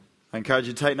I encourage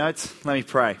you to take notes. Let me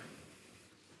pray.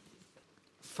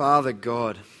 Father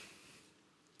God,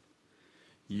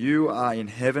 you are in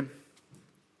heaven.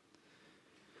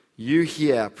 You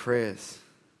hear our prayers.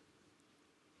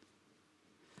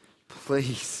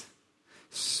 Please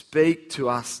speak to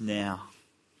us now.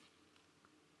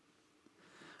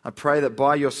 I pray that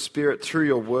by your Spirit, through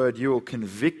your word, you will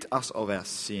convict us of our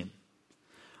sin,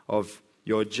 of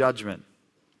your judgment,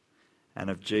 and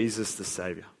of Jesus the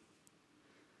Saviour.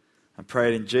 I pray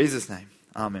it in Jesus' name.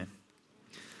 Amen.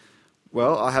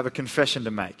 Well, I have a confession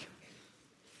to make.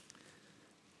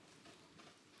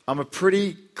 I'm a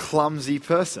pretty clumsy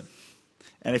person.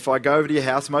 And if I go over to your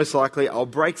house, most likely I'll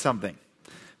break something.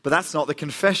 But that's not the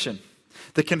confession.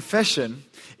 The confession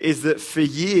is that for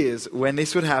years, when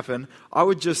this would happen, I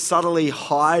would just subtly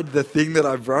hide the thing that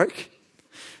I broke.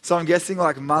 So I'm guessing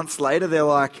like months later, they're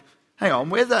like, hang on,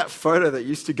 where's that photo that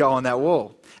used to go on that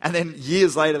wall? And then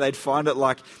years later, they'd find it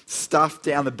like stuffed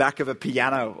down the back of a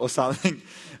piano or something.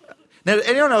 Now, did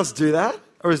anyone else do that?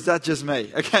 Or is that just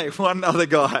me? Okay, one other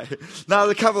guy. No,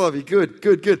 there's a couple of you.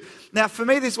 Good. Now, for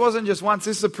me, this wasn't just once.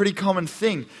 This is a pretty common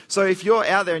thing. So if you're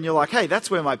out there and you're like, hey, that's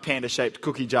where my panda-shaped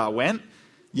cookie jar went.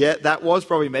 Yeah, that was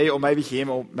probably me, or maybe him,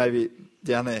 or maybe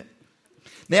down there.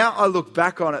 Now I look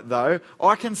back on it, though,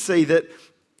 I can see that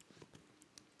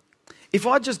if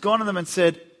I'd just gone to them and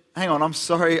said, hang on, I'm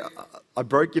sorry, I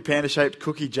broke your panda-shaped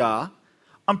cookie jar,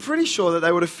 I'm pretty sure that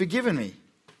they would have forgiven me.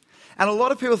 And a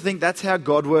lot of people think that's how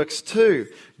God works too.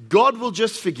 God will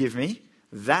just forgive me.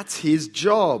 That's his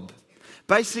job.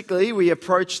 Basically, we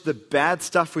approach the bad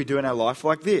stuff we do in our life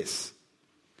like this.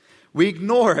 We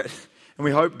ignore it and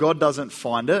we hope God doesn't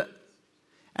find it.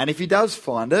 And if he does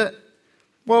find it,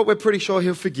 well, we're pretty sure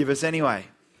he'll forgive us anyway.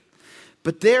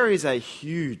 But there is a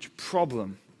huge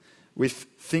problem with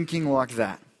thinking like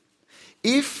that.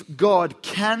 If God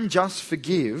can just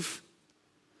forgive,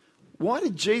 why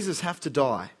did Jesus have to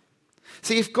die?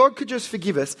 See, if God could just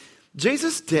forgive us,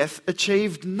 Jesus' death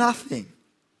achieved nothing.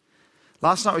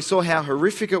 Last night we saw how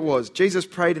horrific it was. Jesus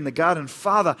prayed in the garden,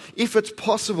 Father, if it's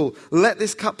possible, let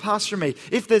this cup pass from me.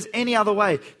 If there's any other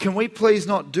way, can we please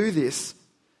not do this?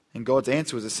 And God's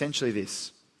answer was essentially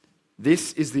this.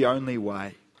 This is the only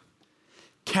way.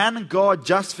 Can God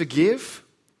just forgive?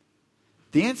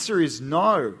 The answer is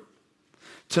no.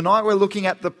 Tonight we're looking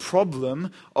at the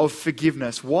problem of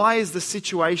forgiveness. Why is the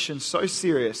situation so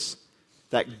serious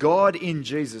that God in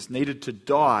Jesus needed to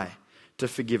die to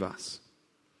forgive us?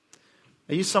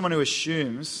 Are you someone who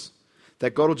assumes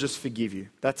that God will just forgive you?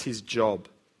 That's his job.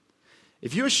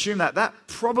 If you assume that, that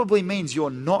probably means you're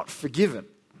not forgiven.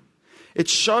 It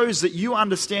shows that you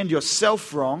understand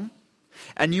yourself wrong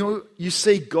and you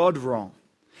see God wrong.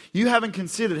 You haven't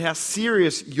considered how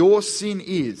serious your sin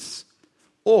is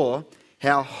or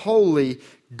how holy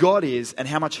God is and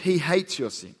how much he hates your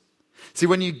sin. See,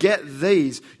 when you get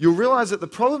these, you'll realize that the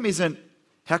problem isn't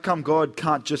how come God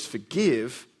can't just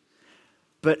forgive,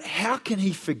 but how can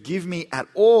he forgive me at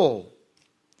all?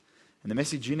 And the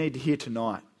message you need to hear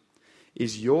tonight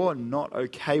is you're not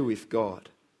okay with God.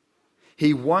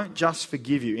 He won't just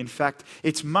forgive you. In fact,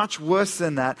 it's much worse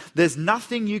than that. There's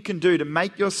nothing you can do to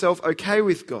make yourself okay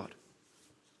with God.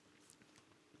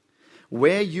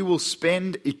 Where you will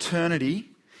spend eternity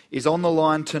is on the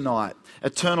line tonight.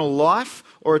 Eternal life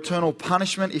or eternal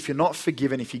punishment if you're not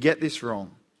forgiven, if you get this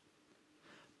wrong.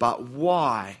 But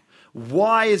why?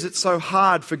 Why is it so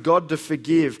hard for God to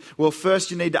forgive? Well,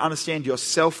 first you need to understand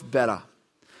yourself better.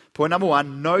 Point number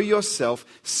one, know yourself.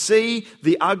 See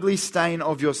the ugly stain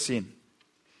of your sin.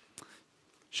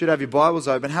 Should have your Bibles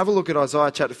open. Have a look at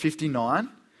Isaiah chapter 59,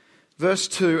 verse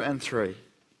 2 and 3.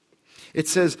 It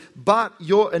says, but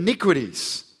your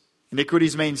iniquities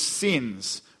means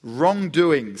sins,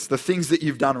 wrongdoings, the things that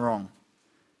you've done wrong.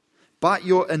 But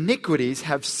your iniquities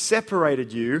have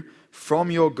separated you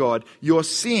from your God. Your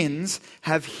sins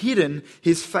have hidden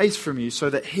his face from you so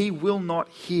that he will not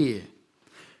hear.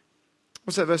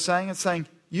 What's that verse saying? It's saying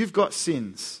you've got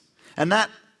sins. And that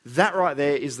right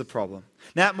there is the problem.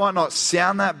 Now, it might not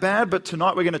sound that bad, but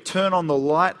tonight we're going to turn on the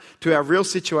light to our real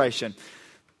situation.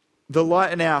 The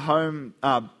light in our home,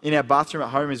 in our bathroom at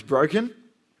home is broken,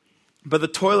 but the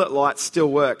toilet light still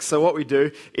works. So what we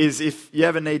do is if you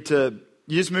ever need to,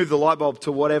 you just move the light bulb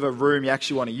to whatever room you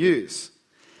actually want to use.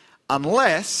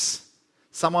 Unless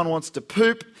someone wants to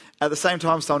poop at the same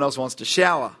time someone else wants to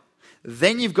shower.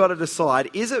 Then you've got to decide,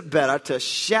 is it better to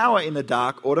shower in the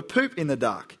dark or to poop in the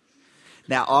dark?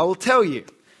 Now, I will tell you,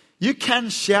 you can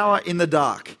shower in the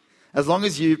dark. As long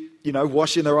as you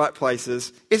wash in the right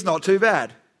places, it's not too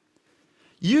bad.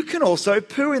 You can also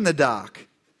poo in the dark.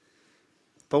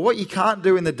 But what you can't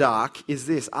do in the dark is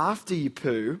this. After you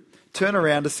poo, turn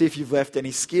around to see if you've left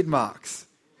any skid marks.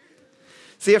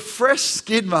 See, a fresh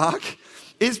skid mark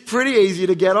is pretty easy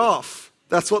to get off.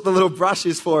 That's what the little brush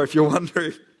is for, if you're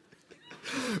wondering.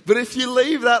 But if you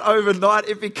leave that overnight,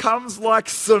 it becomes like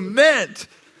cement.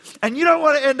 And you don't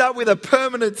want to end up with a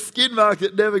permanent skid mark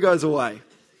that never goes away.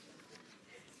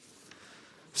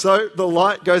 So the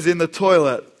light goes in the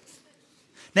toilet.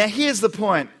 Now here's the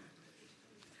point.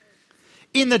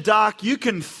 In the dark, you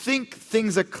can think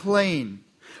things are clean.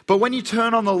 But when you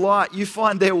turn on the light, you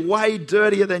find they're way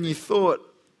dirtier than you thought.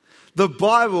 The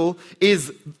Bible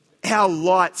is our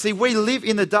light. See, we live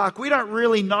in the dark. We don't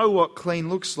really know what clean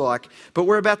looks like. But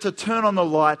we're about to turn on the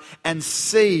light and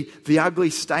see the ugly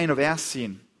stain of our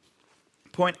sin.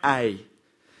 Point A.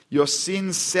 Your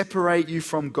sins separate you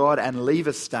from God and leave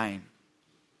a stain.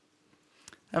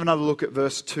 Have another look at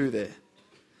verse 2 there.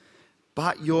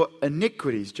 But your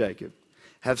iniquities, Jacob,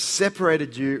 have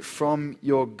separated you from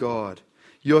your God.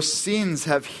 Your sins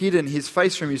have hidden his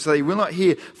face from you so that he will not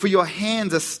hear. For your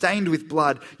hands are stained with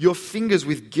blood, your fingers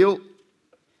with guilt.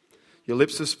 Your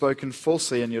lips have spoken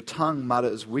falsely and your tongue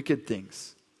mutters wicked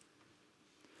things.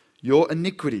 Your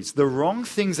iniquities, the wrong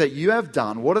things that you have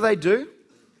done, what do?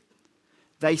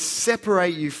 They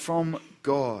separate you from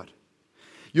God.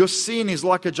 Your sin is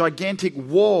like a gigantic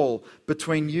wall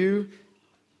between you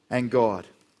and God.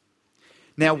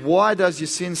 Now, why does your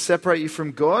sin separate you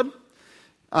from God?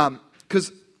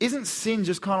 Because isn't sin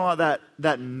just kind of like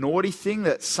that naughty thing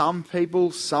that some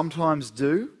people sometimes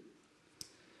do?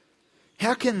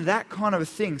 How can that kind of a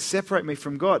thing separate me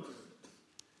from God?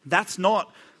 That's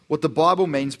not what the Bible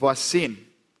means by sin.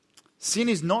 Sin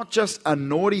is not just a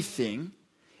naughty thing,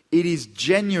 it is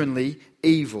genuinely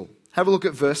evil. Have a look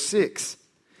at verse 6.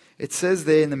 It says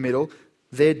there in the middle,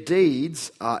 their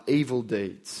deeds are evil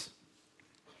deeds.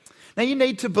 Now you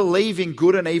need to believe in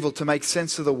good and evil to make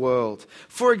sense of the world.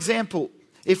 For example,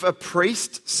 if a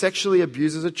priest sexually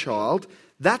abuses a child,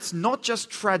 that's not just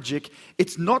tragic,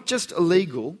 it's not just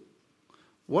illegal.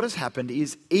 What has happened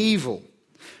is evil.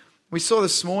 We saw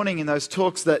this morning in those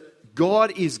talks that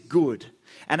God is good.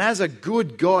 And as a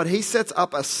good God, he sets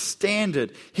up a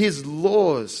standard, his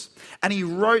laws. And he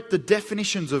wrote the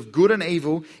definitions of good and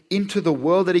evil into the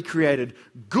world that he created.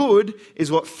 Good is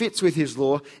what fits with his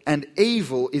law, and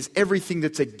evil is everything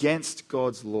that's against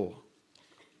God's law.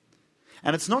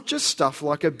 And it's not just stuff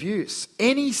like abuse.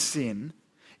 Any sin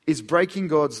is breaking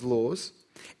God's laws.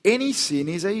 Any sin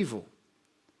is evil.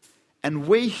 And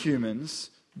we humans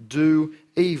do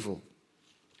evil.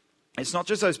 It's not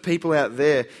just those people out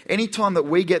there. Anytime that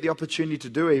we get the opportunity to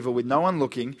do evil with no one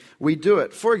looking, we do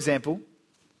it. For example,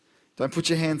 don't put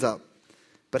your hands up,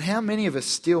 but how many of us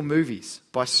steal movies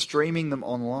by streaming them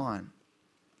online?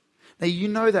 Now, you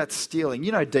know that's stealing.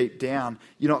 You know deep down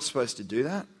you're not supposed to do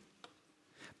that.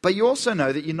 But you also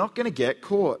know that you're not going to get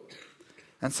caught.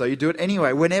 And so you do it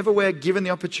anyway. Whenever we're given the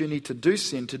opportunity to do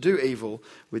sin, to do evil,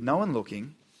 with no one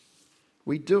looking,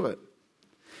 we do it.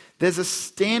 There's a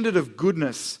standard of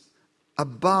goodness, a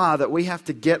bar that we have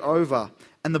to get over.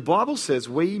 And the Bible says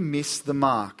we miss the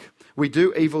mark. We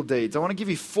do evil deeds. I want to give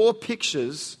you 4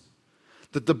 pictures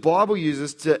that the Bible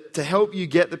uses to help you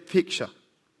get the picture.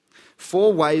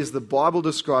 4 ways the Bible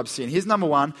describes sin. Here's number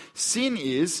 1. Sin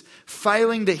is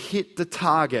failing to hit the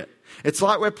target. It's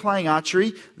like we're playing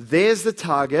archery. There's the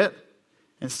target.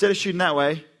 Instead of shooting that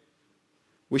way,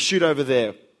 we shoot over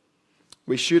there.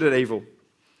 We shoot at evil.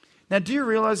 Now, do you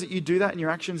realize that you do that in your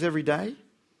actions every day?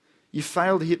 You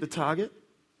fail to hit the target?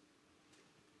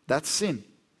 That's sin.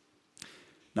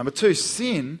 Number 2,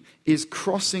 sin is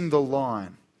crossing the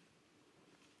line.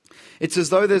 It's as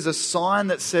though there's a sign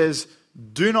that says,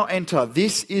 do not enter,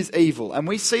 this is evil. And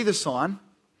we see the sign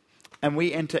and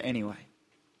we enter anyway.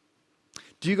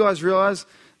 Do you guys realize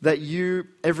that you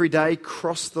every day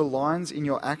cross the lines in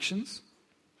your actions?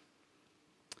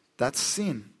 That's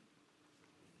sin.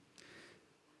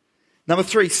 Number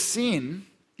 3, sin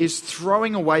is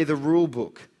throwing away the rule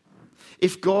book.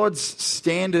 If God's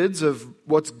standards of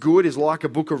what's good is like a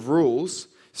book of rules,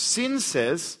 sin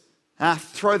says,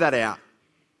 throw that out.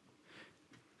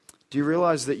 Do you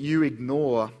realize that you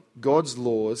ignore God's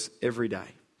laws every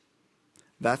day?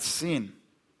 That's sin.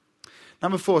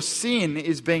 Number 4, sin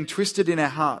is being twisted in our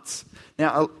hearts.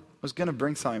 Now, I was going to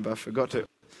bring something, but I forgot to.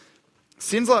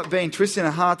 Sin's like being twisted in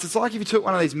our hearts. It's like if you took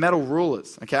one of these metal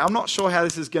rulers. Okay, I'm not sure how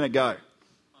this is going to go.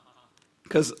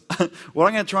 Because what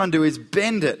I'm going to try and do is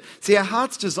bend it. See, our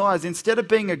heart's desires, instead of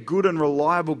being a good and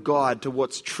reliable guide to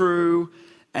what's true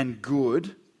and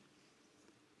good,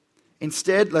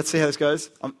 instead, let's see how this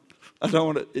goes. I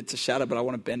don't want it to shatter, but I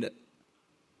want to bend it.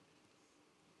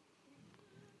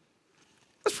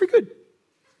 That's pretty good.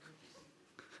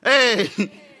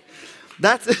 Hey!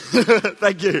 That's,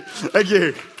 thank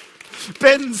you.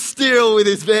 Ben Steele with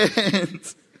his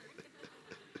bands.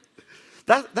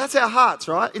 That's our hearts,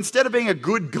 right? Instead of being a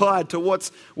good guide to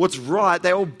what's right,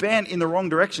 they all bent in the wrong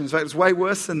direction. In fact, it's way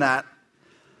worse than that.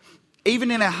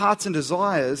 Even in our hearts and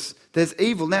desires, there's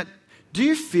evil. Now, do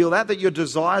you feel that your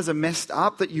desires are messed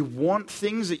up, that you want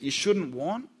things that you shouldn't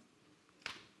want?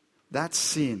 That's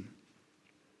sin.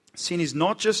 Sin is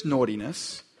not just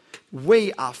naughtiness.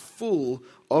 We are full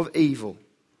of evil.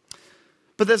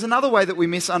 But there's another way that we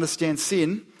misunderstand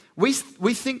sin. We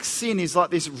think sin is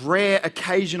like this rare,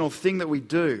 occasional thing that we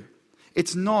do.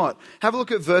 It's not. Have a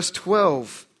look at verse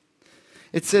 12.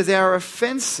 It says, our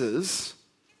offences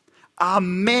are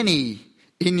many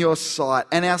in your sight,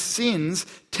 and our sins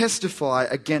testify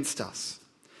against us.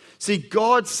 See,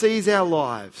 God sees our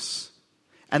lives,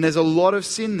 and there's a lot of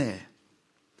sin there.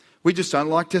 We just don't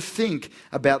like to think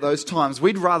about those times.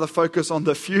 We'd rather focus on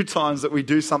the few times that we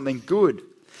do something good.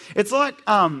 It's like,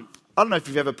 I don't know if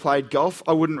you've ever played golf.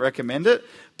 I wouldn't recommend it.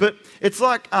 But it's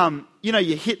like,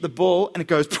 you hit the ball and it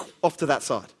goes off to that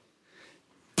side.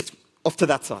 Off to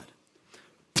that side.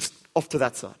 Off to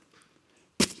that side.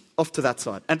 Off to that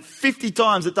side. And 50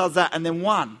 times it does that, and then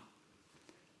one.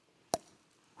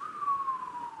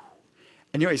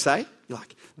 And you know what you say? You're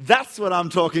like, that's what I'm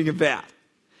talking about.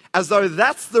 As though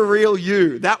that's the real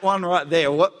you. That one right there.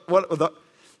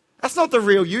 That's not the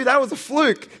real you. That was a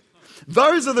fluke.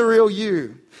 Those are the real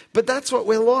you. But that's what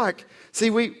we're like. See,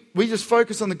 we just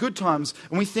focus on the good times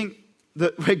and we think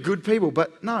that we're good people.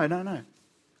 But no.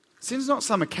 Sin's not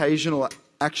some occasional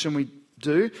action we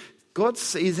do. God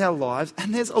sees our lives,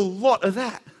 and there's a lot of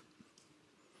that.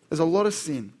 There's a lot of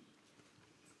sin.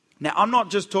 Now, I'm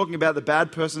not just talking about the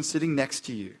bad person sitting next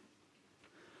to you.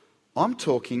 I'm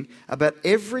talking about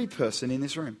every person in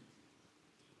this room.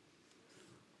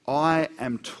 I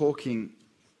am talking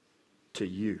to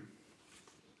you.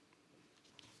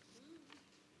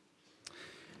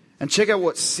 And check out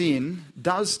what sin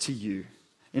does to you.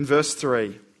 In verse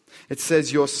 3, it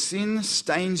says, your sin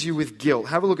stains you with guilt.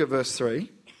 Have a look at verse 3.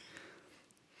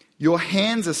 Your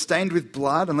hands are stained with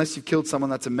blood, unless you've killed someone,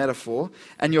 that's a metaphor,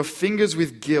 and your fingers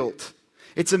with guilt.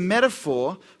 It's a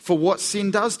metaphor for what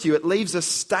sin does to you. It leaves a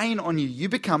stain on you. You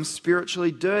become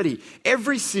spiritually dirty.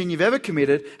 Every sin you've ever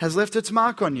committed has left its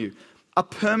mark on you. A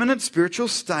permanent spiritual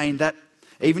stain that,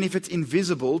 even if it's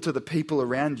invisible to the people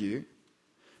around you,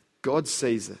 God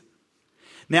sees it.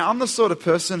 Now, I'm the sort of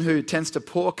person who tends to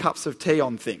pour cups of tea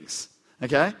on things,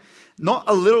 okay? Not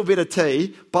a little bit of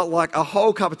tea, but like a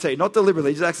whole cup of tea, not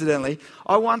deliberately, just accidentally.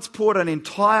 I once poured an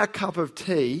entire cup of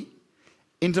tea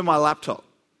into my laptop,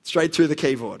 straight through the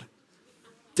keyboard.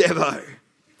 Devo.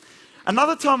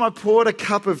 Another time I poured a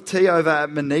cup of tea over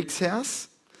at Monique's house.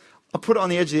 I put it on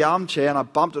the edge of the armchair and I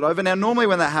bumped it over. Now, normally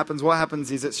when that happens, what happens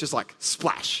is it's just like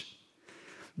splash.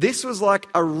 This was like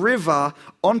a river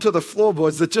onto the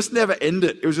floorboards that just never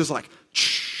ended. It was just like,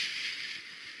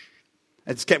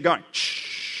 it just kept going.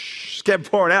 Just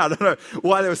kept pouring out. I don't know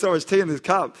why there was so much tea in this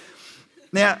cup.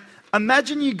 Now,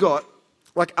 imagine you got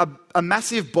like a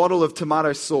massive bottle of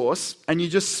tomato sauce and you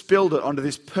just spilled it onto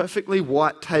this perfectly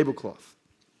white tablecloth.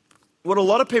 What a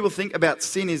lot of people think about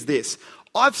sin is this: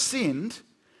 I've sinned,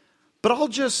 but I'll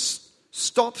just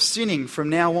stop sinning from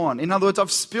now on. In other words,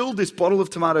 I've spilled this bottle of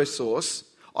tomato sauce.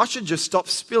 I should just stop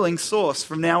spilling sauce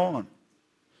from now on.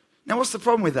 Now, what's the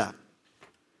problem with that?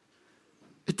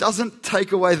 It doesn't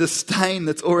take away the stain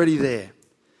that's already there.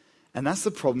 And that's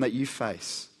the problem that you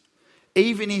face.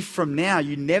 Even if from now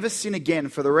you never sin again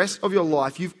for the rest of your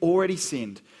life, you've already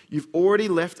sinned. You've already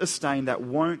left a stain that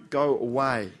won't go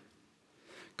away.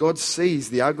 God sees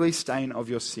the ugly stain of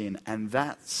your sin, and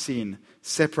that sin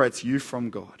separates you from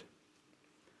God.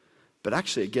 But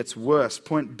actually it gets worse.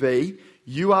 Point B,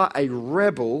 you are a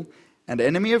rebel and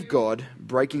enemy of God,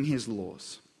 breaking his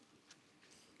laws.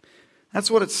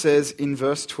 That's what it says in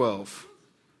verse 12.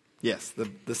 Yes,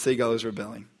 the seagull is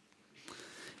rebelling.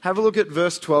 Have a look at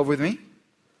verse 12 with me.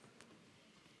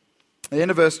 At the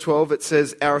end of verse 12, it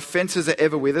says, our offences are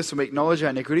ever with us and we acknowledge our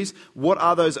iniquities. What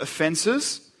are those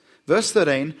offences? Verse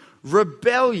 13,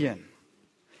 rebellion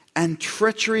and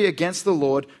treachery against the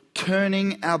Lord,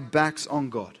 turning our backs on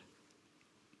God.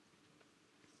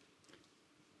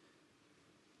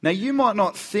 Now, you might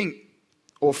not think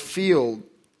or feel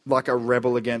like a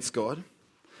rebel against God,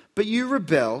 but you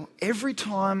rebel every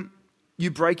time you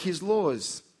break his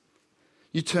laws.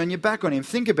 You turn your back on him.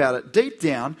 Think about it. Deep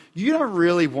down, you don't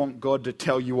really want God to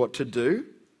tell you what to do.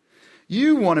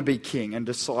 You want to be king and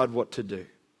decide what to do.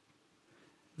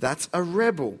 That's a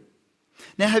rebel.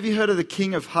 Now, have you heard of the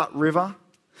king of Hutt River?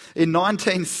 In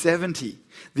 1970,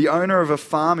 the owner of a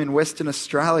farm in Western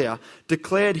Australia,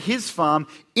 declared his farm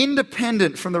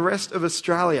independent from the rest of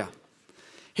Australia.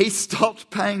 He stopped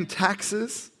paying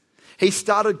taxes. He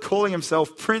started calling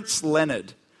himself Prince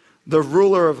Leonard, the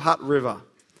ruler of Hutt River.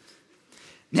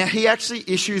 Now, he actually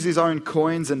issues his own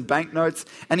coins and banknotes,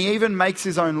 and he even makes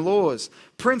his own laws.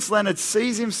 Prince Leonard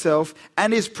sees himself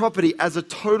and his property as a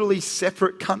totally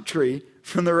separate country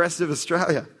from the rest of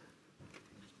Australia.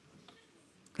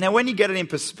 Now, when you get it in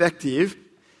perspective,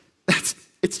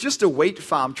 it's just a wheat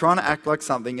farm trying to act like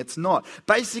something it's not.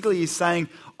 Basically, he's saying,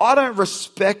 I don't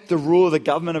respect the rule of the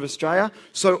government of Australia,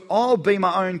 so I'll be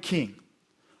my own king.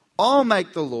 I'll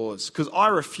make the laws because I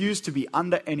refuse to be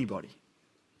under anybody.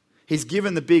 He's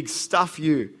given the big stuff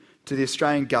you to the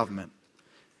Australian government.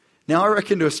 Now, I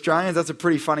reckon to Australians, that's a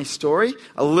pretty funny story.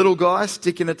 A little guy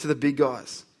sticking it to the big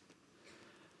guys.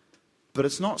 But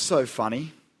it's not so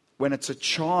funny when it's a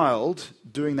child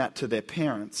doing that to their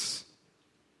parents.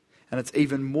 And it's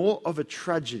even more of a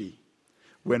tragedy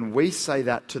when we say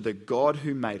that to the God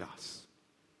who made us.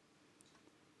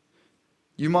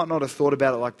 You might not have thought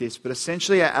about it like this, but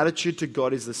essentially our attitude to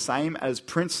God is the same as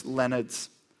Prince Leonard's.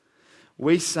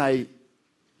 We say,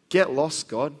 get lost,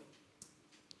 God.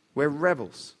 We're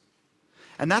rebels.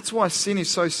 And that's why sin is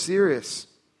so serious.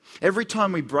 Every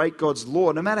time we break God's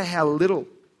law, no matter how little,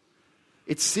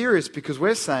 it's serious because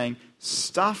we're saying,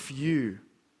 stuff you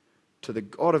to the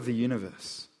God of the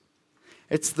universe.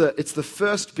 It's the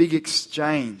first big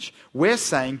exchange. We're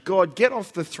saying, God, get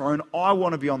off the throne. I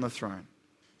want to be on the throne.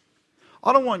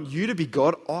 I don't want you to be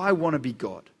God. I want to be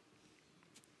God.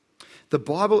 The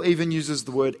Bible even uses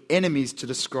the word enemies to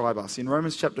describe us. In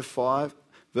Romans chapter 5,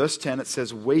 verse 10, it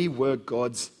says, we were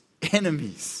God's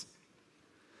enemies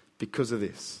because of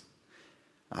this.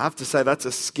 I have to say, that's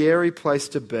a scary place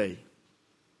to be.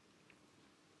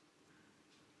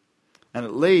 And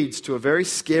it leads to a very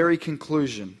scary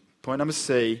conclusion. Point number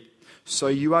C, so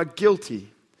you are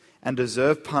guilty and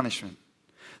deserve punishment.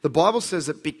 The Bible says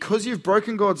that because you've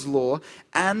broken God's law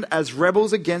and as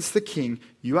rebels against the king,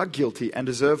 you are guilty and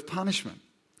deserve punishment.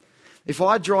 If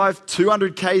I drive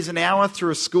 200 k's an hour through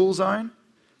a school zone,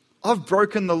 I've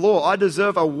broken the law. I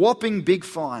deserve a whopping big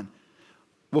fine.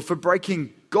 Well, for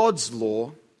breaking God's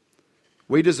law,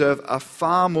 we deserve a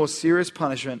far more serious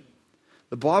punishment.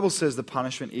 The Bible says the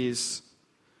punishment is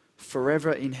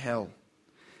forever in hell.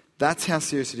 That's how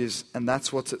serious it is, and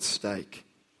that's what's at stake.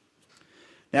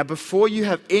 Now, before you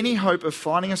have any hope of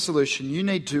finding a solution, you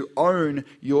need to own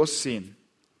your sin.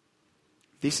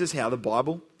 This is how the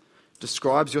Bible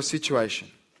describes your situation.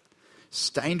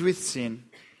 Stained with sin,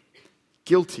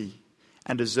 guilty,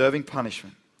 and deserving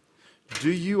punishment.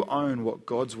 Do you own what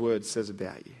God's word says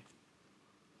about you?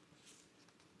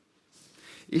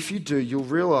 If you do, you'll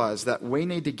realize that we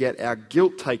need to get our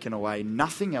guilt taken away.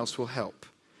 Nothing else will help.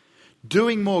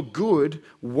 Doing more good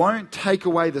won't take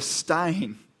away the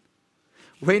stain.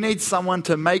 We need someone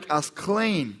to make us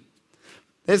clean.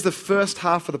 There's the first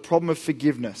half of the problem of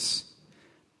forgiveness.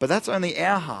 But that's only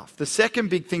our half. The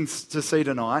second big thing to see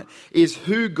tonight is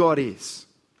who God is.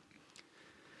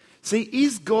 See,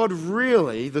 is God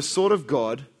really the sort of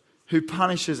God who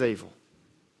punishes evil?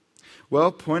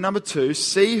 Well, point number 2,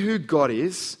 see who God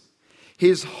is.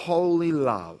 His holy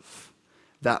love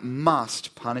that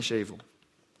must punish evil.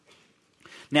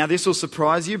 Now, this will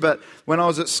surprise you, but when I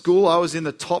was at school, I was in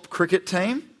the top cricket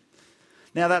team.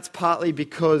 Now, that's partly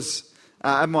because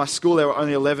at my school, there were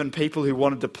only 11 people who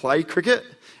wanted to play cricket.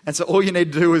 And so all you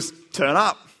need to do is turn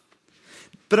up.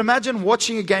 But imagine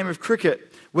watching a game of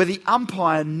cricket where the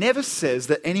umpire never says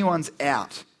that anyone's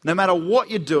out. No matter what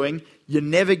you're doing, you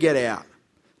never get out.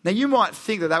 Now, you might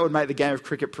think that that would make the game of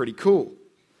cricket pretty cool.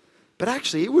 But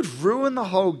actually, it would ruin the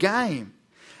whole game.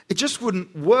 It just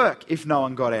wouldn't work if no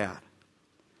one got out.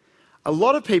 A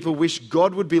lot of people wish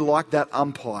God would be like that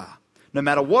umpire. No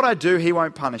matter what I do, he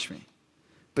won't punish me.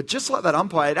 But just like that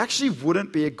umpire, it actually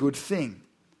wouldn't be a good thing.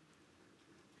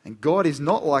 And God is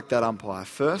not like that umpire.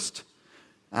 First,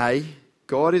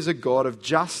 God is a God of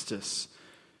justice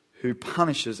who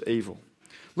punishes evil.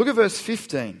 Look at verse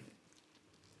 15.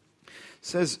 It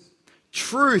says,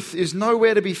 truth is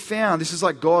nowhere to be found. This is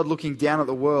like God looking down at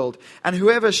the world. And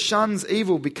whoever shuns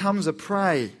evil becomes a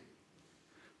prey.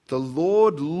 The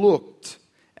Lord looked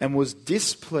and was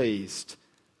displeased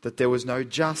that there was no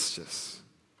justice.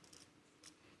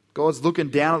 God's looking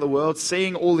down at the world,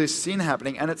 seeing all this sin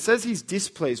happening, and it says he's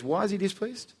displeased. Why is he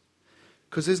displeased?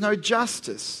 Because there's no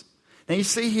justice. Now you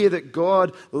see here that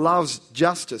God loves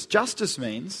justice. Justice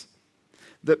means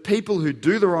that people who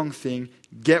do the wrong thing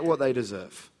get what they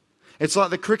deserve. It's like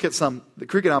the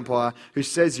cricket umpire who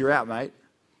says you're out, mate.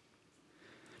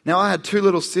 Now I had 2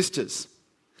 little sisters.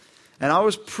 And I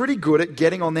was pretty good at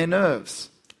getting on their nerves.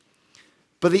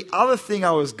 But the other thing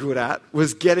I was good at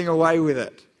was getting away with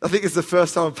it. I think it's the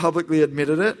first time I publicly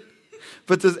admitted it.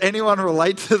 But does anyone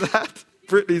relate to that?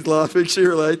 Brittany's laughing, she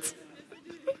relates.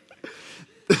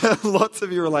 Lots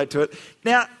of you relate to it.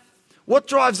 Now, what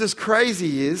drives us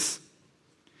crazy is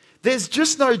there's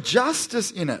just no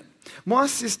justice in it. My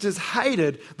sisters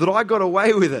hated that I got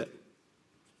away with it.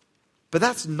 But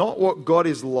that's not what God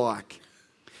is like.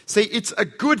 See, it's a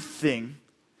good thing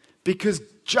because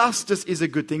justice is a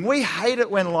good thing. We hate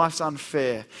it when life's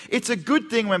unfair. It's a good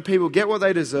thing when people get what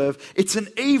they deserve. It's an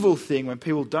evil thing when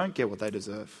people don't get what they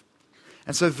deserve.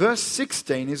 And so verse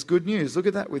 16 is good news. Look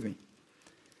at that with me.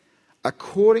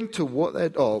 According to what they...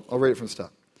 Oh, I'll read it from the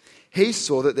start. He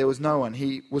saw that there was no one.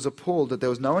 He was appalled that there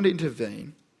was no one to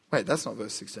intervene. Wait, that's not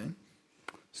verse 16.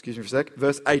 Excuse me for a sec.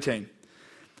 Verse 18.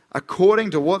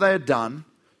 According to what they had done,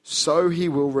 so he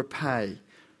will repay.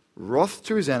 Wrath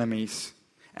to his enemies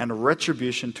and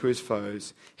retribution to his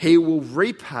foes. He will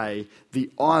repay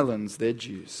the islands their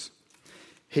dues.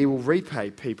 He will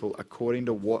repay people according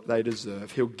to what they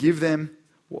deserve. He'll give them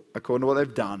according to what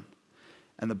they've done.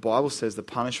 And the Bible says the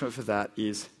punishment for that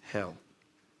is hell.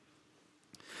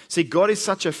 See, God is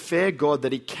such a fair God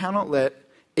that he cannot let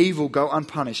evil go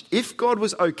unpunished. If God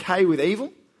was okay with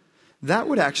evil, that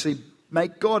would actually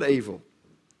make God evil.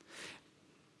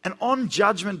 And on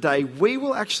Judgment Day, we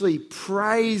will actually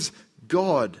praise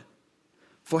God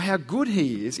for how good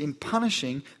he is in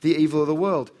punishing the evil of the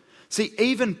world. See,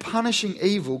 even punishing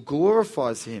evil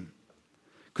glorifies him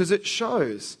because it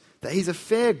shows that he's a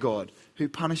fair God who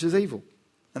punishes evil.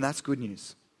 And that's good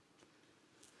news.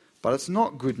 But it's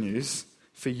not good news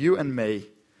for you and me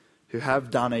who have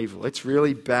done evil. It's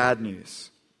really bad news.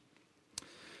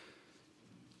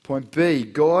 Point B,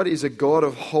 God is a God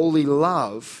of holy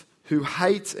love who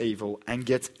hates evil and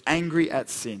gets angry at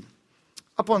sin.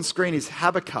 Up on screen is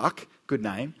Habakkuk, good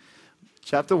name,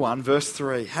 chapter 1, verse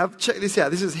 3. Check this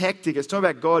out. This is hectic. It's talking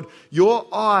about God. Your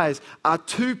eyes are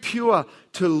too pure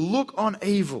to look on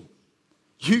evil.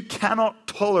 You cannot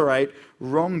tolerate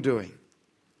wrongdoing.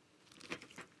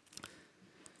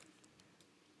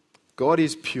 God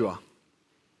is pure.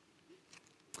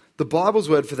 The Bible's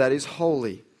word for that is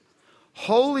holy.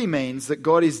 Holy means that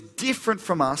God is different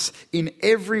from us in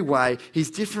every way. He's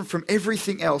different from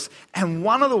everything else. And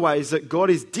one of the ways that God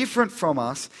is different from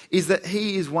us is that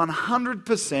he is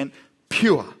 100%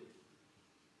 pure.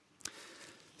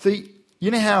 See,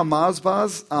 you know how Mars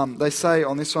bars, they say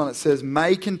on this one, it says,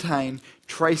 may contain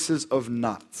traces of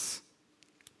nuts.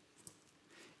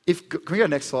 Can we go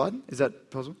next slide? Is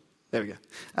that possible? There we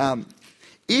go.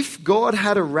 If God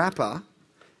had a wrapper,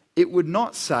 it would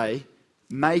not say,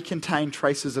 may contain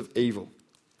traces of evil.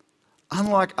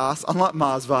 Unlike us, unlike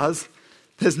Mars bars,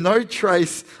 there's no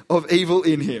trace of evil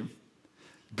in him.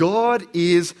 God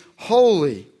is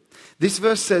holy. This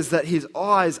verse says that his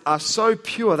eyes are so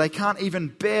pure they can't even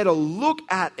bear to look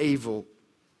at evil.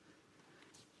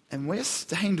 And we're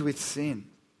stained with sin.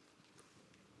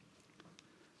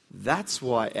 That's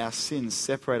why our sins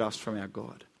separate us from our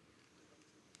God.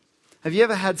 Have you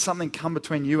ever had something come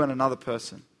between you and another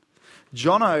person?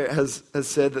 Jono has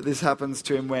said that this happens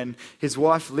to him when his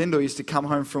wife Linda used to come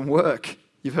home from work.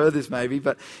 You've heard this maybe,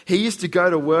 but he used to go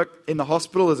to work in the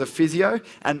hospital as a physio,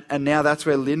 and now that's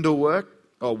where Linda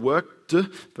worked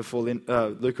before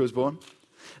Luca was born.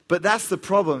 But that's the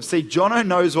problem. See, Jono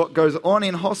knows what goes on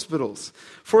in hospitals.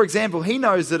 For example, he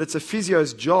knows that it's a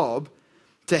physio's job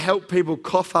to help people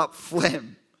cough up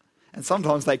phlegm, and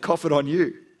sometimes they cough it on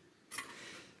you.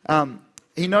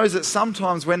 He knows that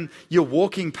sometimes when you're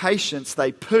walking patients,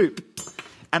 they poop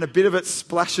and a bit of it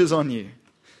splashes on you.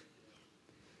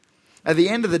 At the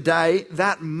end of the day,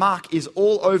 that muck is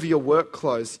all over your work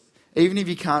clothes, even if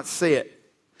you can't see it.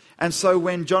 And so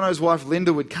when Jono's wife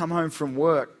Linda would come home from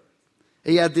work,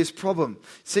 he had this problem.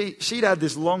 See, she'd had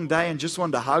this long day and just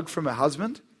wanted a hug from her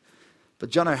husband, but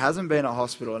Jono hasn't been at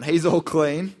hospital and he's all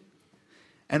clean.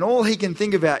 And all he can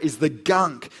think about is the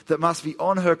gunk that must be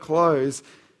on her clothes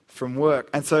from work.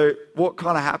 And so what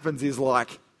kind of happens is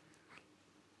like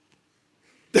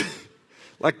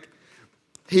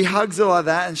he hugs her like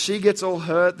that and she gets all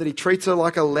hurt that he treats her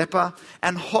like a leper,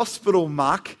 and hospital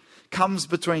muck comes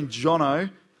between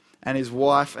Jono and his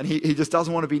wife, and he just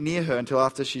doesn't want to be near her until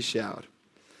after she's showered.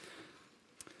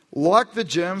 Like the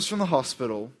germs from the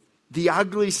hospital, the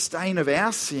ugly stain of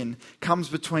our sin comes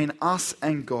between us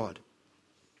and God.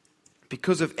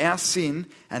 Because of our sin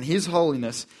and his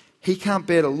holiness, he can't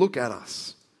bear to look at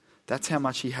us. That's how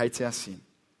much he hates our sin.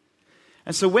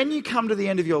 And so when you come to the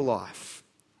end of your life,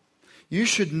 you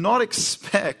should not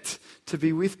expect to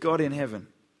be with God in heaven.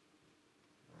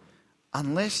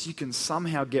 unless you can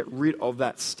somehow get rid of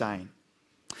that stain.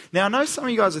 Now, I know some of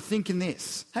you guys are thinking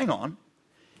this. Hang on.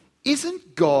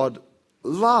 Isn't God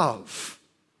love?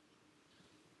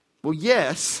 Well,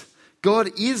 yes, God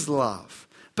is love.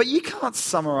 But you can't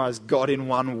summarize God in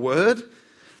one word.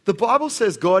 The Bible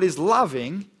says God is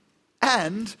loving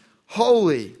and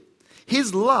holy.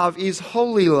 His love is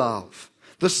holy love.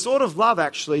 The sort of love,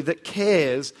 actually, that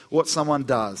cares what someone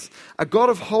does. A God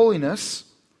of holiness,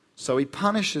 so he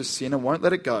punishes sin and won't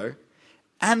let it go,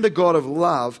 and a God of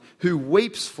love who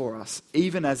weeps for us,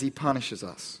 even as he punishes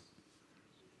us.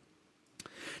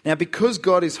 Now, because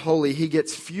God is holy, he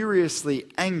gets furiously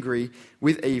angry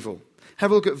with evil. Have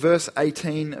a look at verse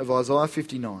 18 of Isaiah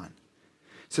 59. It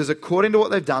says, according to what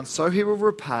they've done, so he will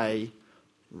repay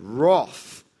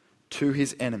wrath to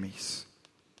his enemies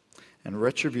and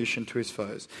retribution to his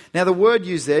foes. Now, the word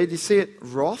used there, do you see it?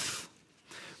 Wrath?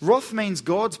 Wrath means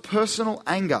God's personal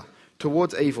anger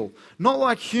towards evil. Not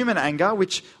like human anger,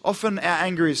 which often our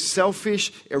anger is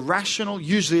selfish, irrational,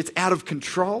 usually it's out of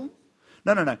control.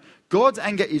 No. God's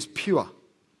anger is pure.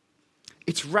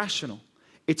 It's rational.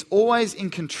 It's always in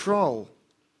control.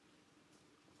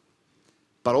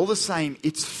 But all the same,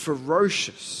 it's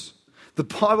ferocious. The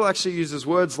Bible actually uses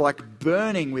words like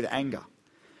burning with anger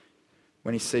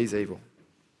when he sees evil.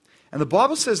 And the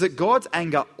Bible says that God's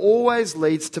anger always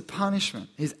leads to punishment.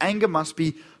 His anger must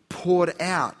be poured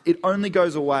out. It only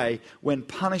goes away when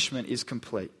punishment is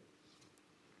complete.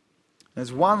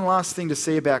 There's one last thing to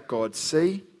see about God.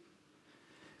 See,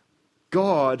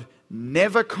 God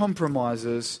never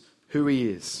compromises who he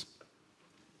is.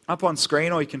 Up on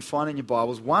screen, or you can find it in your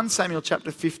Bibles, 1 Samuel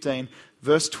chapter 15,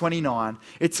 verse 29.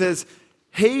 It says,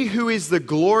 he who is the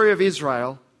glory of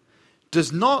Israel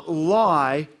does not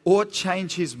lie or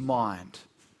change his mind,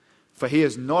 for he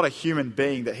is not a human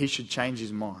being that he should change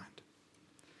his mind.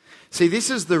 See, this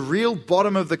is the real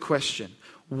bottom of the question.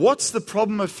 What's the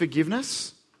problem of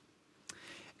forgiveness?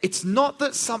 It's not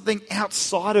that something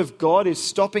outside of God is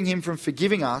stopping him from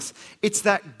forgiving us. It's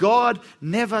that God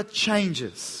never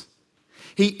changes.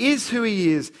 He is who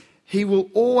he is. He will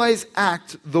always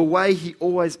act the way he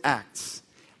always acts.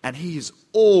 And he is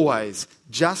always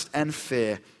just and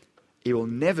fair. He will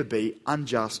never be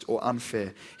unjust or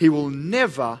unfair. He will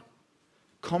never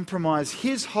compromise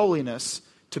his holiness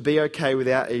to be okay with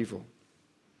our evil.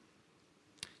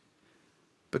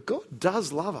 But God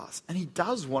does love us and he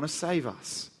does want to save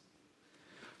us.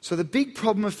 So the big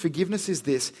problem of forgiveness is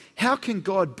this: how can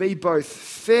God be both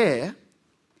fair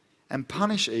and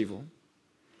punish evil,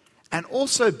 and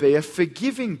also be a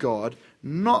forgiving God,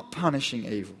 not punishing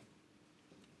evil?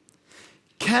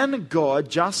 Can God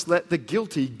just let the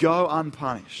guilty go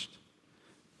unpunished?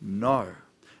 No.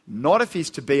 Not if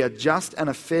he's to be a just and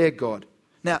a fair God.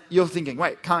 Now, you're thinking,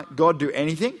 wait, can't God do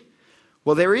anything?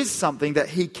 Well, there is something that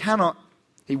he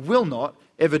will not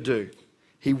ever do.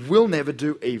 He will never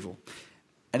do evil.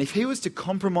 And if he was to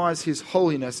compromise his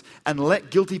holiness and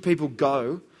let guilty people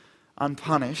go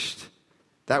unpunished,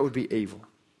 that would be evil.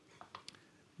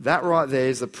 That right there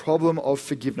is the problem of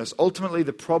forgiveness. Ultimately,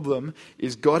 the problem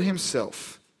is God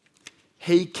himself.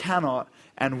 He cannot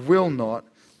and will not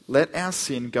let our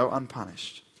sin go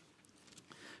unpunished.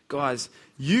 Guys,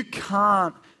 you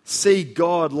can't see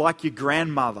God like your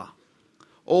grandmother,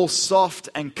 all soft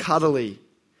and cuddly.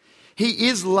 He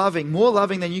is loving, more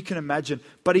loving than you can imagine,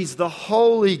 but he's the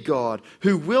holy God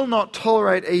who will not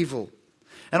tolerate evil.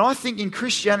 And I think in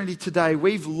Christianity today,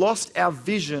 we've lost our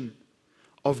vision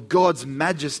of God's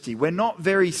majesty. We're not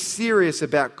very serious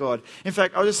about God. In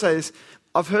fact, I'll just say this.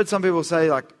 I've heard some people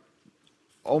say, like,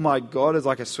 oh my God is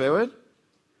like a swear word.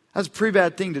 That's a pretty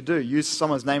bad thing to do. Use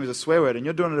someone's name as a swear word and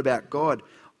you're doing it about God.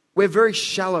 We're very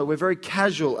shallow. We're very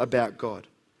casual about God.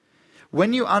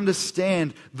 When you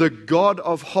understand the God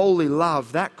of holy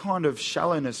love, that kind of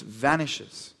shallowness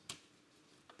vanishes.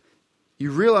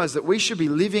 You realize that we should be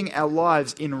living our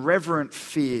lives in reverent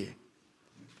fear.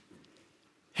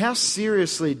 How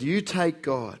seriously do you take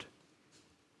God?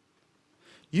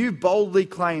 You boldly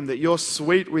claim that you're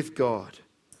sweet with God,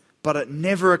 but it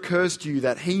never occurs to you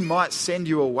that he might send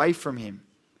you away from him.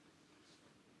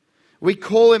 We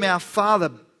call him our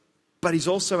Father, but he's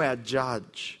also our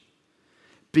judge.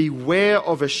 Beware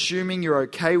of assuming you're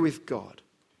okay with God.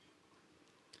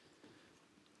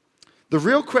 The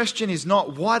real question is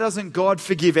not why doesn't God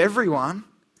forgive everyone,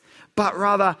 but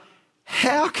rather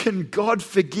how can God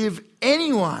forgive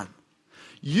anyone?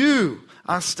 You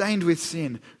are stained with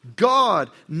sin. God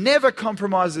never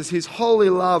compromises his holy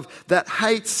love that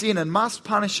hates sin and must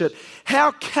punish it.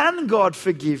 How can God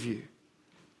forgive you?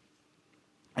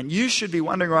 And you should be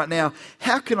wondering right now,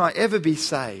 how can I ever be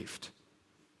saved?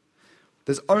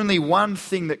 There's only one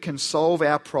thing that can solve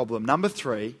our problem. Number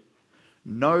 3,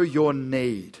 know your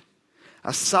need.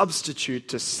 A substitute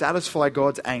to satisfy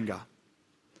God's anger.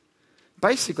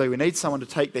 Basically, we need someone to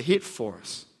take the hit for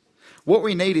us. What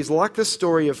we need is like the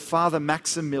story of Father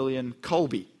Maximilian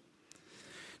Kolbe.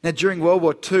 Now, during World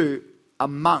War II, a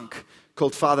monk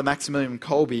called Father Maximilian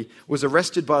Kolbe was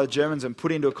arrested by the Germans and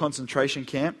put into a concentration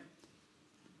camp.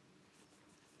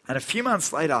 And a few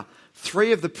months later,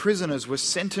 3 of the prisoners were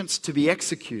sentenced to be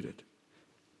executed.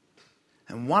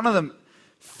 And one of them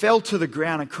fell to the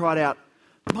ground and cried out,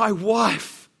 "My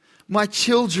wife, my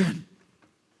children."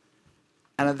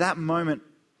 And at that moment,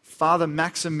 Father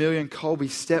Maximilian Kolbe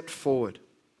stepped forward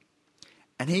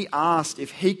and he asked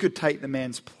if he could take the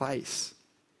man's place.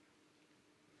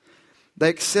 They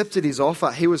accepted his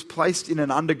offer. He was placed in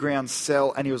an underground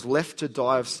cell and he was left to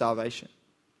die of starvation.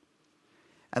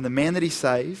 And the man that he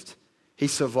saved, he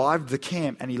survived the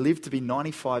camp and he lived to be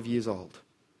 95 years old.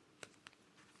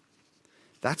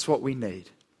 That's what we need.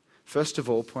 First of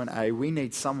all, point A, we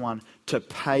need someone to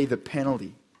pay the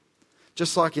penalty.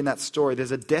 Just like in that story,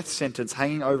 there's a death sentence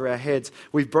hanging over our heads.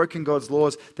 We've broken God's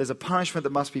laws. There's a punishment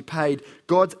that must be paid.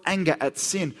 God's anger at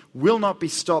sin will not be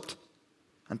stopped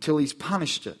until he's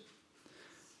punished it.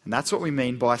 And that's what we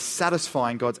mean by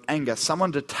satisfying God's anger.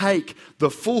 Someone to take the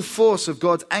full force of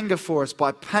God's anger for us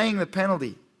by paying the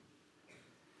penalty.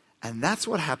 And that's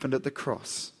what happened at the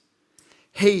cross.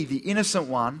 He, the innocent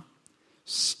one,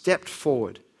 stepped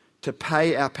forward to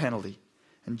pay our penalty.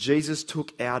 And Jesus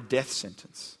took our death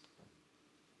sentence.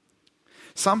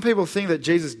 Some people think that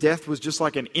Jesus' death was just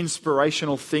like an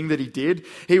inspirational thing that he did.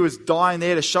 He was dying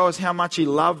there to show us how much he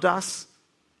loved us.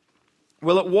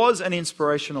 Well, it was an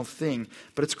inspirational thing,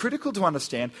 but it's critical to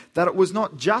understand that it was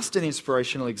not just an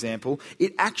inspirational example.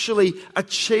 It actually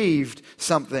achieved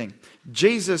something.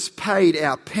 Jesus paid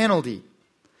our penalty.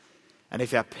 And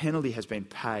if our penalty has been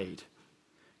paid,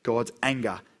 God's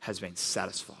anger has been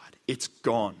satisfied. It's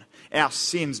gone. Our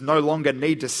sins no longer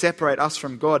need to separate us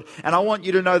from God. And I want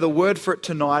you to know the word for it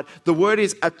tonight. The word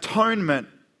is atonement.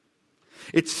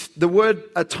 The word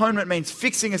atonement means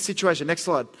fixing a situation. Next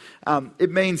slide.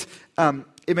 It means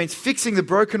fixing the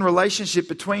broken relationship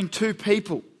between 2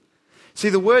 people. See,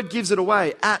 the word gives it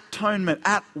away. Atonement,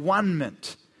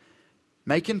 at-one-ment.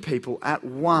 Making people at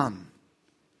one.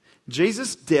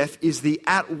 Jesus' death is the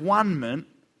at-one-ment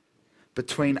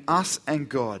between us and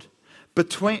God.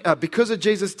 Because of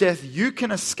Jesus' death, you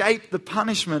can escape the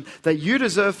punishment that you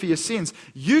deserve for your sins.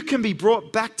 You can be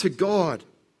brought back to God.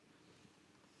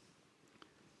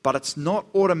 But it's not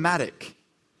automatic.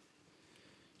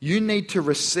 You need to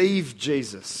receive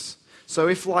Jesus. So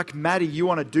if, like Maddie, you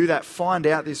want to do that, find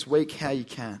out this week how you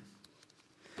can.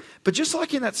 But just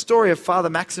like in that story of Father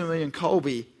Maximilian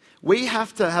Kolbe, we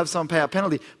have to have someone pay our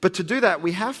penalty. But to do that,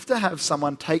 we have to have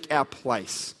someone take our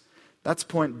place. That's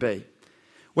point B.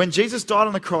 When Jesus died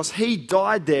on the cross, he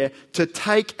died there to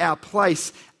take our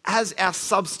place as our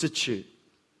substitute.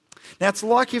 Now, it's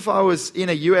like if I was in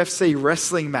a UFC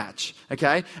wrestling match,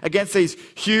 okay, against these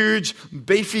huge,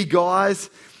 beefy guys,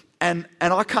 and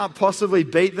I can't possibly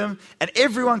beat them, and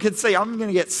everyone can see I'm going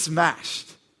to get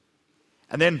smashed.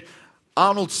 And then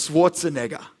Arnold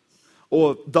Schwarzenegger,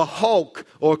 or the Hulk,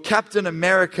 or Captain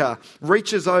America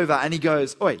reaches over and he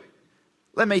goes, "Oi,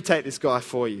 let me take this guy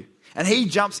for you." And he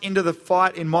jumps into the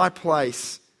fight in my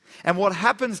place. And what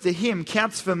happens to him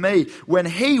counts for me. When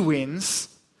he wins,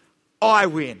 I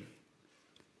win.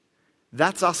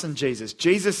 That's us and Jesus.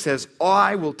 Jesus says,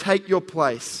 "I will take your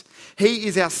place." He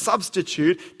is our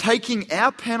substitute, taking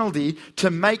our penalty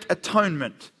to make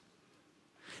atonement.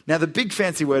 Now, the big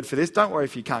fancy word for this, don't worry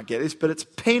if you can't get this, but it's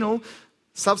penal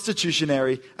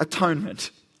substitutionary atonement.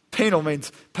 Penal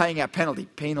means paying our penalty.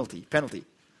 Penalty.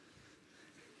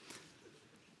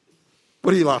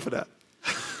 What are you laughing at?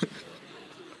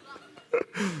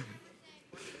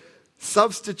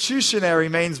 Substitutionary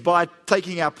means by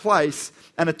taking our place,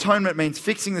 and atonement means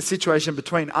fixing the situation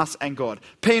between us and God.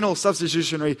 Penal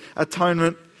substitutionary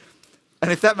atonement.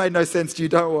 And if that made no sense to you,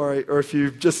 don't worry. Or if you're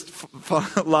just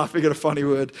laughing at a funny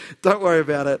word, don't worry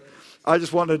about it. I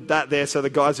just wanted that there so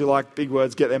the guys who like big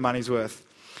words get their money's worth.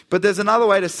 But there's another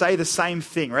way to say the same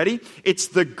thing. Ready? It's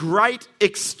the great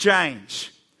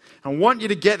exchange. I want you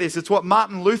to get this. It's what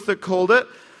Martin Luther called it.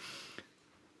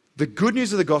 The good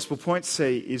news of the gospel, point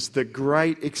C, is the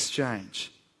great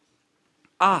exchange.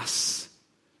 Us,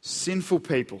 sinful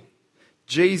people.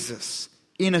 Jesus,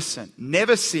 innocent,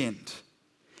 never sinned.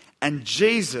 And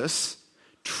Jesus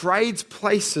trades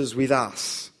places with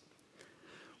us.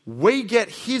 We get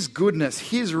his goodness,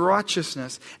 his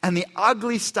righteousness, and the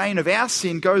ugly stain of our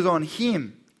sin goes on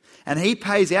him. And he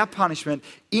pays our punishment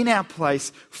in our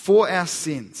place for our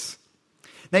sins.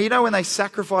 Now, you know when they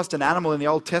sacrificed an animal in the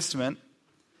Old Testament,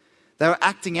 they were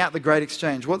acting out the great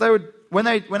exchange. When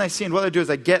they sinned, what they'd do is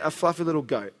they'd get a fluffy little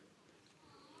goat.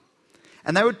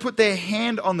 And they would put their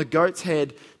hand on the goat's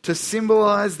head to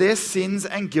symbolize their sins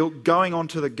and guilt going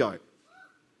onto the goat.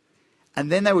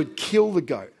 And then they would kill the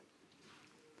goat.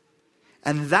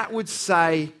 And that would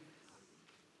say,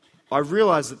 I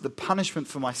realize that the punishment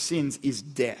for my sins is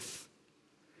death.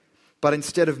 But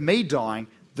instead of me dying,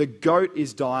 the goat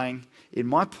is dying in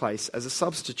my place as a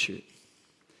substitute.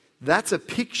 That's a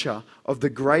picture of the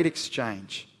great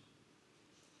exchange.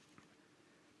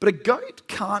 But a goat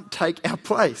can't take our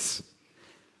place.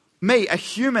 Me, a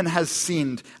human, has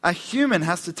sinned. A human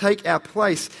has to take our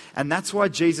place. And that's why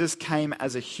Jesus came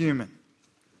as a human.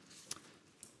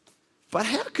 But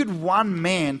how could one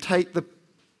man take the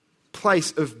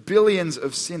place of billions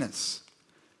of sinners?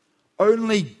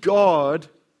 Only God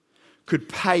could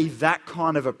pay that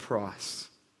kind of a price.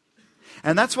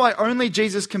 And that's why only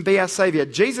Jesus can be our Savior.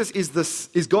 Jesus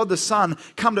is God the Son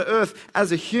come to earth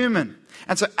as a human.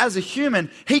 And so as a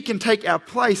human, he can take our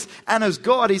place. And as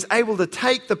God, he's able to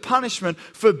take the punishment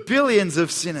for billions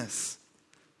of sinners.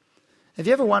 Have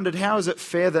you ever wondered how is it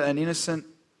fair that an innocent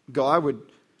guy would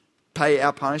pay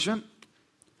our punishment?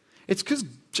 It's because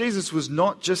Jesus was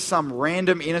not just some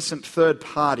random innocent third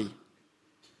party.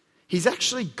 He's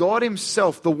actually God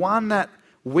himself, the one that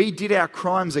we did our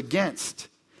crimes against.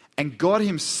 And God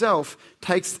himself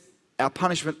takes our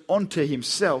punishment onto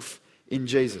himself in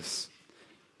Jesus.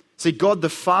 See, God the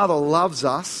Father loves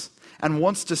us and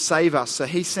wants to save us, so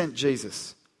he sent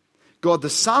Jesus. God the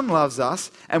Son loves us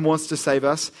and wants to save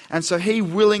us, and so he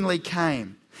willingly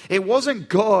came. It wasn't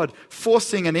God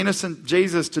forcing an innocent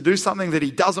Jesus to do something that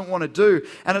he doesn't want to do.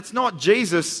 And it's not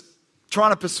Jesus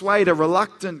trying to persuade a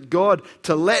reluctant God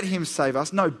to let him save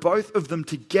us. No, both of them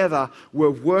together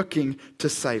were working to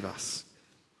save us.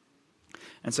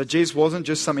 And so Jesus wasn't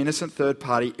just some innocent third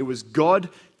party. It was God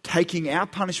taking our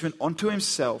punishment onto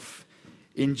himself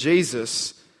in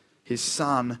Jesus, his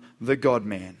Son, the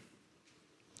God-man.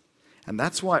 And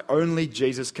that's why only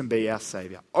Jesus can be our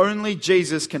Savior. Only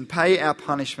Jesus can pay our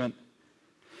punishment.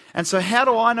 And so how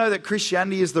do I know that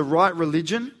Christianity is the right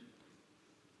religion?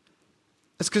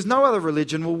 It's because no other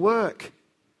religion will work.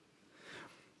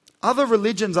 Other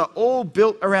religions are all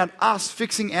built around us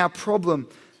fixing our problem.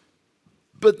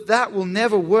 But that will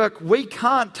never work. We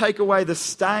can't take away the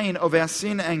stain of our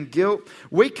sin and guilt.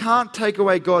 We can't take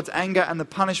away God's anger and the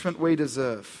punishment we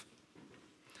deserve.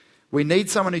 We need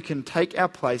someone who can take our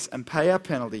place and pay our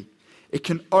penalty. It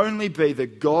can only be the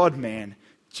God-man,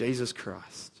 Jesus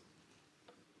Christ.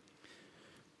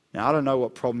 Now, I don't know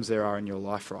what problems there are in your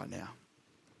life right now.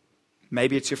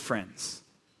 Maybe it's your friends.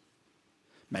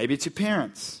 Maybe it's your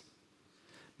parents.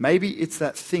 Maybe it's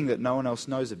that thing that no one else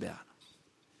knows about.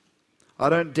 I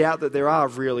don't doubt that there are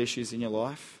real issues in your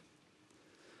life.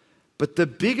 But the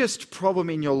biggest problem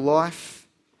in your life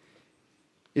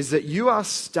is that you are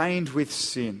stained with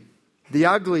sin. The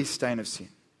ugly stain of sin.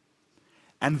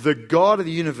 And the God of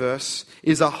the universe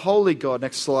is a holy God,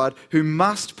 next slide, who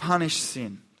must punish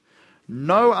sin.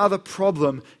 No other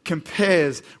problem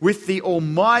compares with the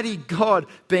Almighty God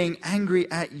being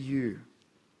angry at you.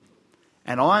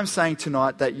 And I'm saying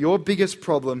tonight that your biggest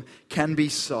problem can be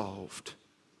solved.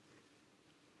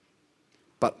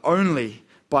 But only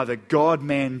by the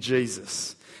God-man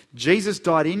Jesus. Jesus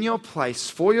died in your place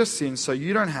for your sins so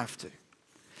you don't have to.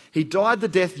 He died the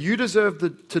death you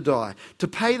deserved to die, to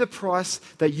pay the price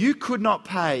that you could not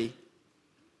pay,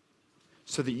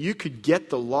 so that you could get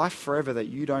the life forever that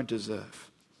you don't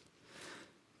deserve.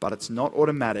 But it's not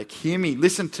automatic. Hear me,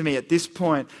 listen to me at this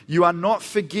point. You are not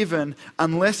forgiven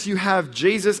unless you have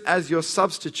Jesus as your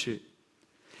substitute.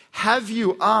 Have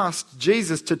you asked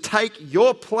Jesus to take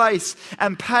your place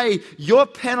and pay your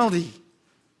penalty?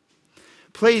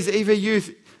 Please, either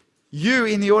you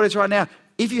in the audience right now,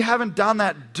 if you haven't done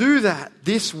that, do that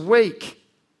this week.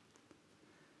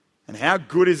 And how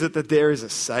good is it that there is a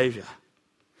Savior?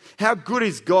 How good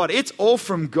is God? It's all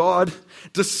from God.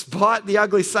 Despite the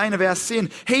ugly stain of our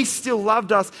sin, He still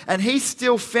loved us and He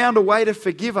still found a way to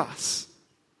forgive us.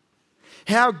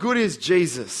 How good is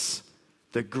Jesus?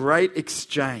 The great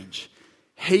exchange.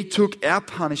 He took our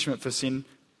punishment for sin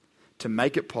to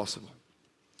make it possible.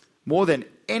 More than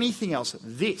anything else,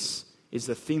 this is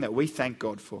the thing that we thank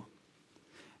God for.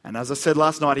 And as I said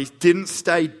last night, He didn't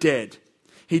stay dead.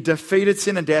 He defeated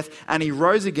sin and death, and He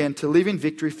rose again to live in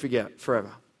victory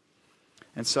forever.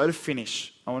 And so to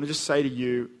finish, I want to just say to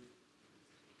you,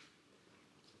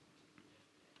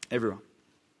 everyone,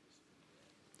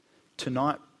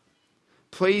 tonight,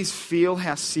 please feel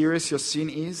how serious your sin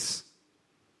is.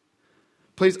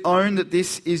 Please own that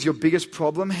this is your biggest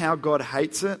problem, how God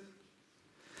hates it.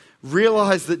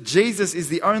 Realize that Jesus is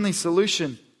the only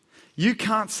solution. You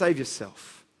can't save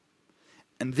yourself.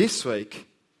 And this week,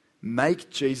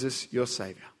 make Jesus your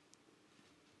Savior.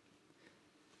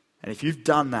 And if you've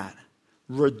done that,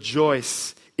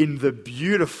 rejoice in the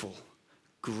beautiful,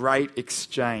 great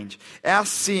exchange. Our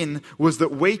sin was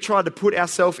that we tried to put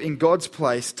ourselves in God's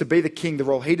place to be the king, the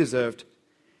role he deserved.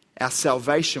 Our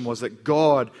salvation was that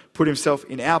God put himself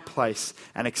in our place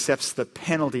and accepts the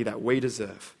penalty that we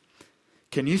deserve.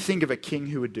 Can you think of a king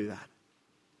who would do that?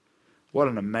 What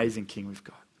an amazing king we've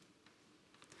got.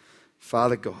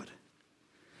 Father God,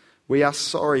 we are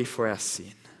sorry for our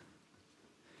sin.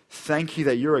 Thank you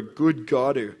that you're a good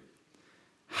God who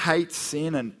hates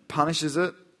sin and punishes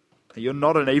it. You're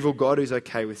not an evil God who's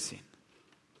okay with sin.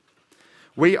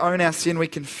 We own our sin. We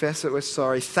confess it. We're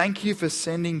sorry. Thank you for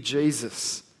sending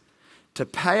Jesus to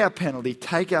pay our penalty,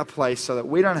 take our place so that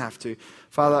we don't have to.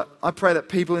 Father, I pray that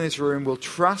people in this room will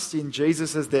trust in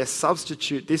Jesus as their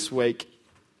substitute this week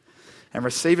and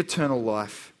receive eternal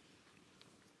life.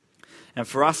 And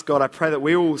for us, God, I pray that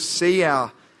we will see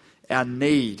our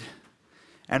need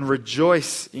and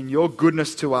rejoice in your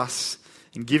goodness to us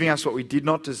in giving us what we did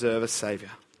not deserve, a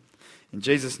Saviour. In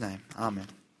Jesus' name, amen.